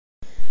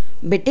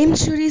Bedtime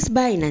stories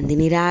by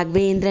Nandhini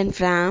Ragavendiran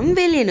from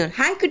Velyanur.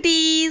 Hi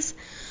cuties!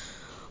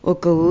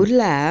 ఒక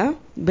ఊర్లో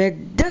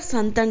పెద్ద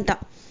సంతంట.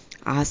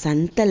 ఆ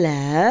సంతల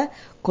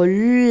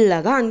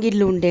కొల్లగా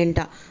అంగిట్లు ఉండేంట.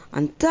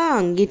 అంతా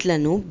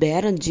అంగిట్లను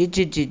బేరం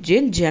జిజ్జి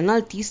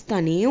జనాలు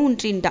తీస్తానే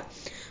ఉంట్రింట.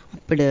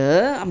 అప్పుడు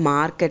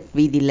మార్కెట్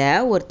వీధిలో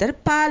ஒருத்தர்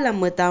పాలు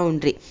అమ్ముతా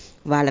ఉండ్రి.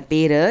 వాళ్ళ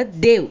పేరు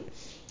దేవ్.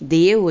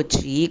 దేవ్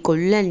వచ్చి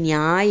కొల్ల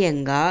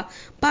న్యాయంగా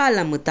పాలు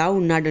అమ్ముతా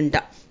ఉన్నాడంట.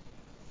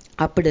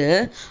 అప్పుడు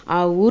ఆ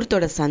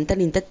ఊరితోడ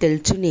సంతనింత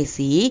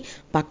తెలుసునేసి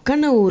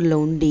పక్కన ఊర్లో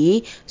ఉండి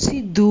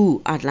సిద్ధు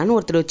అట్లా అని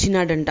ఒకడు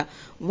వచ్చినాడంట.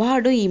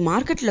 వాడు ఈ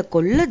మార్కెట్లో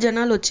కొల్ల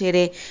జనాలు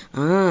వచ్చేరే,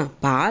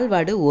 పాలు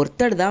వాడు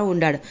ఒర్తడుదా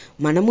ఉండాడు,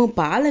 మనము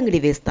పాలంగడి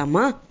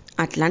వేస్తామా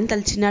అట్లా అని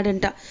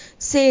తలిచినాడంట.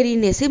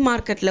 సేరినేసి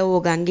మార్కెట్లో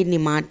ఒక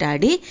అంగిడిని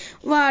మాట్లాడి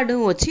వాడు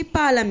వచ్చి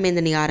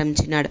పాలమ్మేందని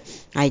ఆరంభించినాడు.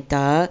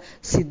 అయితే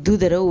సిద్ధు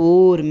ధర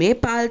ఓర్మే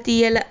పాలు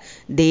తీయల,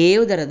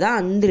 దేవు ధరదా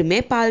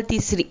అందరమే పాలు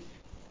తీసిరి.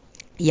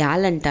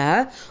 యాలంట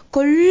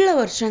కొల్ల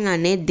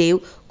వర్షంగానే దేవ్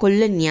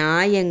కొల్ల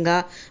న్యాయంగా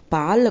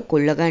పాల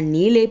కొల్లగా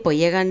నీళ్ళే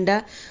పొయ్యగండా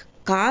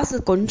కాసు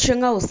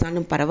కొంచెంగా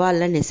వస్తాను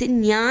పర్వాలనేసి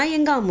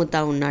న్యాయంగా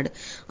అమ్ముతా ఉన్నాడు.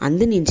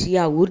 అందునుంచి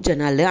ఆ ఊరు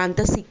జనాలు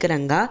అంత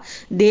శీఘ్రంగా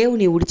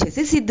దేవుని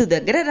ఊడిచేసి సిద్ధు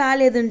దగ్గర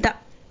రాలేదంట.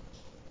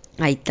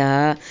 అయితే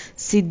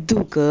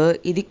సిద్ధుకు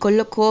ఇది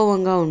కొల్ల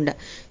కోవంగా ఉండ.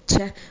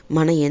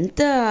 మన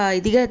ఎంత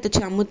ఇదిగా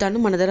తెచ్చి అమ్ముతాను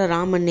మన దగ్గర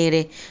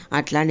రామన్నేరే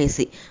అట్లా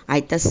అనేసి.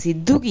 అయితే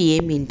సిద్ధుకి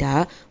ఏమింట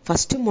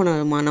ఫస్ట్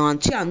మనం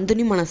వచ్చి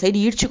అందుని మన సైడ్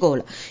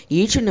ఈడ్చుకోవాలి.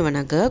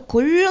 ఈడ్చుండవనాక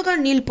కొల్లగా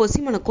నీళ్ళు పోసి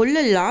మన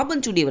కొల్ల లాభం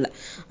చూడివ్వాలి.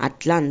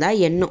 అట్లా అందా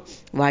ఎన్నం.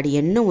 వాడి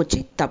ఎన్నం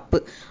వచ్చి తప్పు.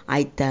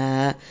 అయితే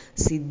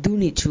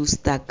సిద్ధుని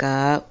చూస్తాక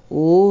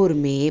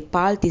ఓర్మే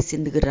పాలు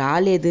తీసేందుకు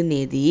రాలేదు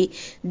అనేది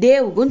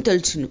దేవుగుని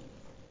తెలుసును.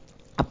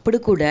 అప్పుడు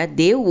కూడా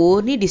దేవ్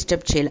ఓర్ని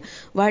డిస్టర్బ్ చేయలే.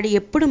 వాడు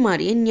ఎప్పుడు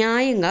మరి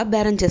న్యాయంగా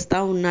బేరం చేస్తూ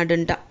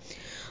ఉన్నాడంట.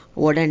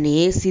 ఉడనే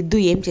సిద్ధు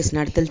ఏం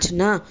చేసినాడు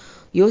తెలుసునా,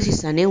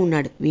 యోసిస్తానే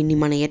ఉన్నాడు. వీడిని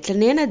మనం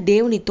ఎట్లనైనా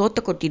దేవుని తోత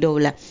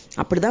కొట్టిడోవులే,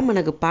 అప్పుడుదా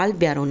మనకు పాలు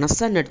బేరం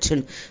నస్స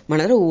నడుచును, మన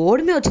దగ్గర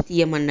ఓడిమే వచ్చి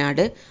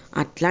తీయమన్నాడు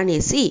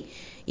అట్లానేసి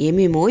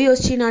ఏమేమో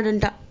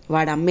యోసినాడంట.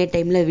 వాడు అమ్మే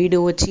టైంలో వీడు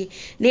వచ్చి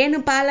నేను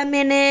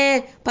పాలమ్మేనే,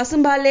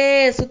 పసుంబాలే,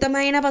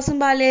 సుతమైన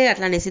పసుంబాలే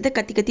అట్లా అనేసి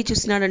కత్తి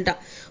చూసినాడంట.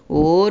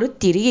 ఓరు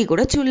తిరిగి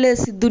కూడా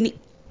చూడలేదు సిద్ధుని.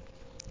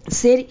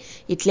 సరి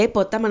ఇట్లే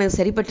పోతా మనకు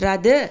సరిపట్టి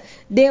రాదు,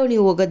 దేవుని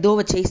ఒక దోవ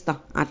చేయిస్తాం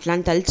అట్లా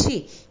అని తలిచి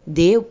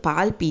దేవ్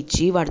పాలు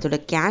పీచి వాడితో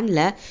క్యాన్ల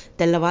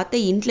తెల్లవాత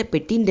ఇంట్లో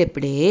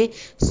పెట్టిండేప్పుడే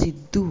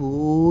సిద్ధు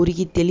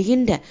ఊరికి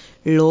తెలిగిండ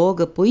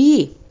లోగ పోయి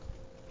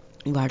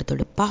వాడితో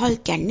పాలు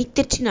క్యాన్ని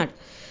తెరిచినాడు.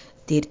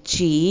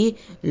 తెరిచి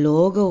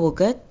లోగ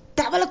ఒక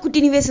తవల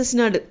కుట్టిని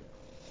వేసేసినాడు.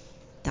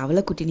 తవల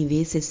కుట్టిని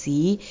వేసేసి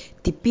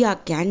తిప్పి ఆ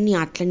క్యాన్ని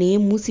అట్లనే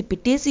మూసి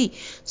పెట్టేసి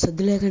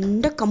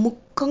సద్దులేకుండా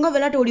కమ్ముక్కంగా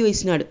వెలాట ఓడి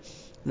వేసినాడు.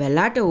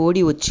 వెలాట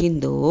ఓడి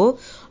వచ్చిందో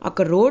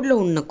అక్కడ రోడ్లో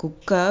ఉన్న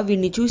కుక్క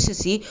వీడిని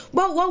చూసేసి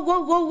wow wow wow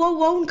wow wow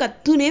wow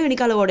కత్తూనే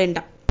వెనకాల ఓడంట.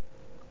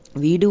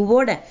 వీడు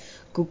ఓడ,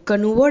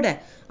 కుక్కను ఓడ,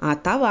 ఆ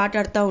తావ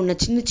ఆటాడుతూ ఉన్న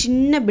చిన్న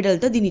చిన్న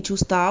బిడ్డలతో దీన్ని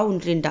చూస్తూ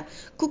ఉంట్రింట.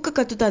 కుక్క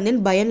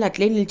కత్తుతాందని భయంలో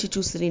అట్లే నిలిచి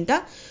చూస్తుంట.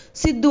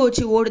 సిద్ధు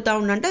వచ్చి ఓడుతూ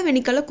ఉండంట,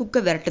 వెనకాల కుక్క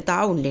వెరటుతూ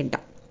ఉండేంట.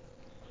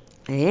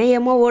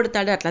 ఏమో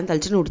ఓడుతాడు అట్లా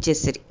తలచుని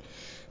ఉడిచేసరి.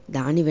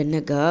 దాని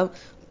వెనక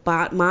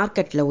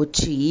మార్కెట్లో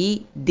వచ్చి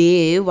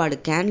దేవ్ వాడు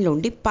క్యాన్లో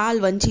ఉండి పాలు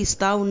వంచి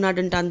ఇస్తూ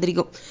ఉన్నాడంట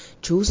అందరికీ.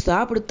 చూస్తా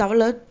అప్పుడు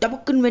తవల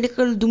టబక్కుని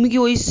వెనకలు దుమిగి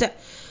పోయిస్తా.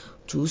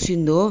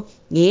 చూసిందో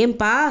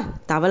ఏంపా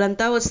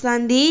తవలంతా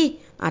వస్తుంది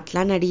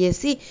అట్లా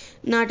అడిగేసి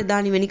నాటి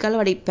దాని వెనకాల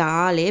వాడి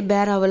పాలే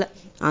బేరవల.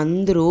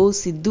 అందరూ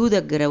సిద్ధు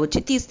దగ్గర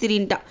వచ్చి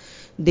తీస్తిరింట.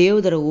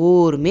 దేవుదర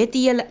ఓర్మే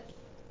తీయల.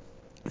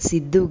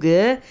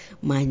 సిద్ధుకు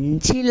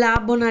మంచి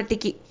లాభం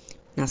నాటికి.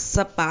 నస్స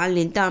పాలు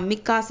నింత అమ్మి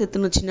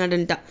కాసెత్తును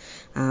వచ్చినాడంట.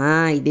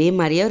 ఇదే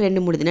మరియో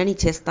 2-3 దినాన్ని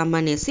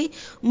చేస్తామనేసి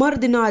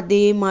మరుదిన అదే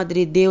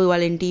మాదిరి దేవు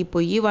వాళ్ళ ఇంటికి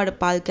పోయి వాడు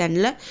పాలు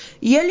క్యాన్లో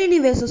ఎలిని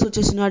వేసేసి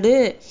వచ్చేసినాడు.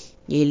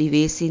 ఎలి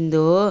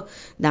వేసిందో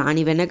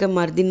దాని వెనక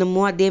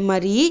మరుదినమో అదే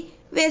మరి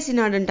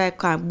వేసినాడంట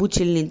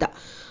బూచిల్నింత.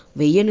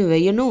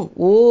 వెయ్యను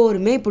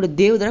ఓర్మే ఇప్పుడు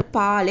దేవు ధర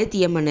పాలే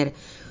తీయమన్నారు.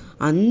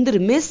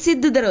 అందరమే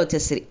సిద్ధు ధర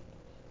వచ్చేసరి.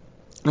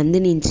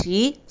 అందునుంచి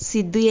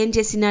సిద్ధు ఏం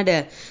చేసినాడు,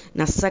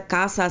 నస్స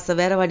కాసాస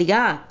వేరవాడిగా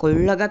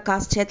కొల్లగా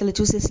కాసు చేతలు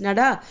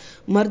చూసేసినాడా.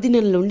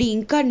 మరుదినంలోండి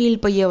ఇంకా నీళ్ళు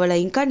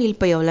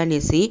పోయేవాళ్ళ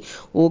అనేసి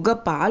ఒక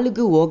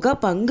పాలుగు ఒక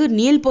పంగు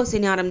నీళ్ళు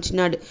పోసేని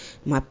ఆరంభించినాడు.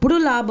 అప్పుడు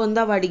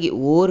లాభందా వాడికి.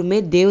 ఓర్మే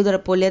దేవుదర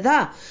పోలేదా.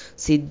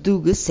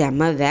 సిద్ధుకు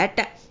శమ వేట.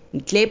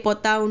 ఇట్లే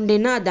పోతా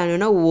ఉండేనా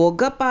దానివల్ల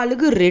ఒక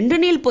పాలుగు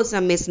 2 నీళ్ళు పోసి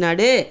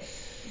అమ్మేసినాడు.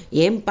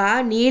 ఏంపా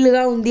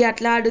నీళ్ళుగా ఉంది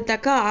అట్లా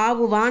ఆడుతాక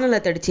ఆవు వానల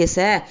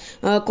తడిచేసా,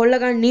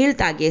 కొల్లగా నీళ్ళు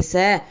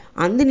తాగేసా,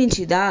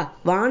 అందునుంచిదా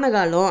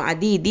వానగాలం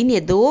అది దీని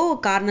ఏదో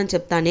కారణం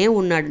చెప్తానే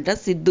ఉన్నాడంట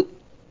సిద్ధు.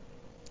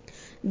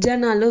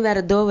 జనాలు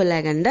వేరే దోవ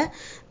లేకుండా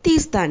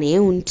తీస్తానే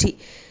ఉంచి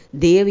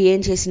దేవు ఏం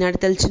చేసినాడు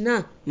తెలుసునా,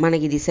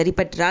 మనకి ఇది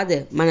సరిపట్టి రాదు,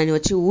 మనని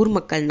వచ్చి ఊరు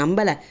మక్కలు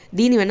నంబల,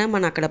 దీని వెన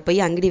మన అక్కడ పోయి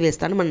అంగడి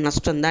వేస్తాను, మన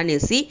నష్టం దా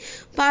అనేసి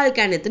పాలు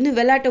క్యానెత్తుని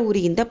వెలాట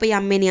ఊరిగింత పోయి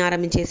అమ్మేని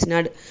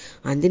ఆరంభించేసినాడు.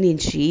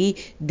 అందునుంచి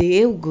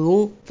దేవుగు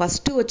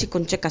ఫస్ట్ వచ్చి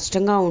కొంచెం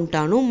కష్టంగా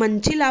ఉంటాను,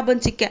 మంచి లాభం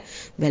చిక్క.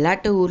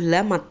 వెలాట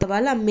ఊర్లో మత్త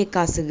వాళ్ళు అమ్మే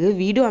కాసుగు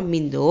వీడు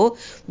అమ్మిందో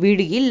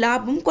వీడికి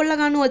లాభం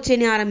కొల్లగాను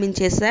వచ్చేని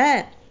ఆరంభించేసా.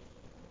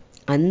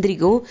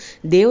 అందరిಗೂ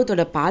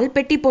దేవతోட పాలు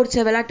పెట్టి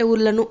పొడిచే వెలాట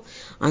ఊర్లను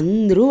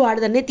అందరూ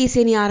వాడదన్నే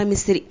తీసేని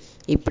ఆరంభిస్తారు.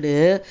 ఇప్పుడు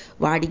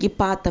వాడికి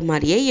పాత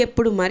మరియే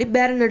ఎప్పుడు మరి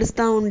బేర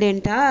నడుస్తూ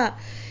ఉండేంట.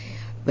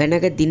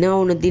 వెనక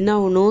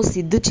దినవును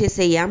సిద్ధు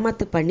చేసే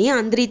ఏమత్త పని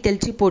అందరి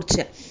తెలిసి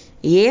పొడిచే.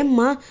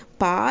 ఏమ్మా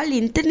పాలు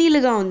ఇంత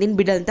నీళ్ళుగా ఉంది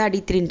బిడ్డలంతా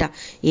అడిగితిరింట.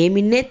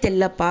 ఏమిన్నే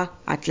తెల్లప్ప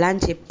అట్లా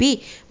అని చెప్పి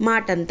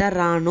మాటంతా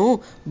రాను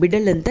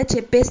బిడ్డలంతా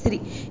చెప్పేస్త్రి.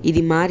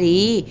 ఇది మరి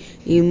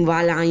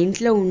వాళ్ళ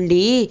ఇంట్లో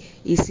ఉండి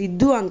ఈ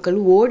సిద్ధు అంకుల్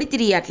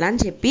ఓడితిరి అట్లా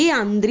అని చెప్పి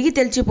అందరికీ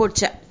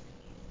తెలిసిపోడ్చా.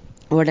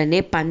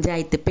 ఉడనే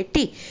పంచాయతీ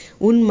పెట్టి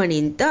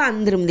ఉన్మణింతో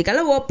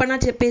అందరిందికల్లా ఓపెనా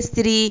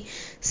చెప్పేస్తిరి.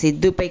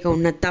 సిద్ధు పైకి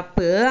ఉన్న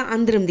తప్పు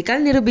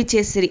అందరిందికల్లా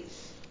నిరూపించేసిరి.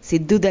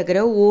 సిద్ధు దగ్గర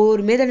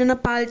ఓరి మీద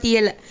పాలు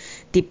తీయాల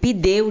తిప్పి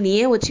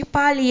దేవునియే వచ్చి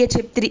పాలియే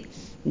చెప్తిరి.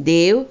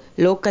 దేవ్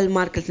లోకల్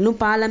మార్కెట్లను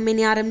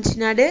పాలమ్మేని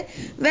ఆరంభించినాడు,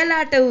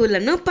 వెలాట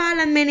ఊళ్ళను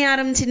పాలమ్మేని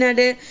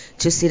ఆరంభించినాడు.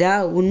 చూసిరా,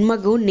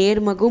 ఉన్మగు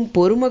నేర్మగు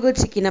పొరుమగు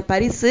చిక్కిన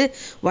పరిసు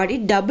వాడి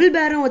డబుల్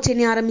బేరం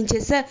వచ్చేని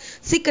ఆరంభించేసా.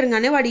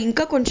 శీఘ్రంగానే వాడు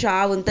ఇంకా కొంచెం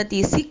ఆవంతా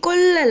తీసి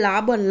కొల్ల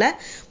లాభంలో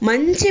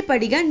మంచి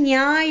పడిగా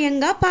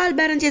న్యాయంగా పాలు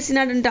బేరం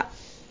చేసినాడంట.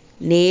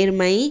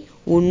 నేర్మై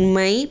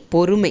ఉన్మై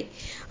పొరుమై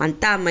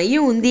అంతా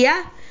మైయం ఉందియా.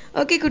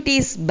 Okay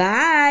cuties,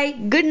 bye,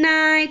 good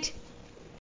night.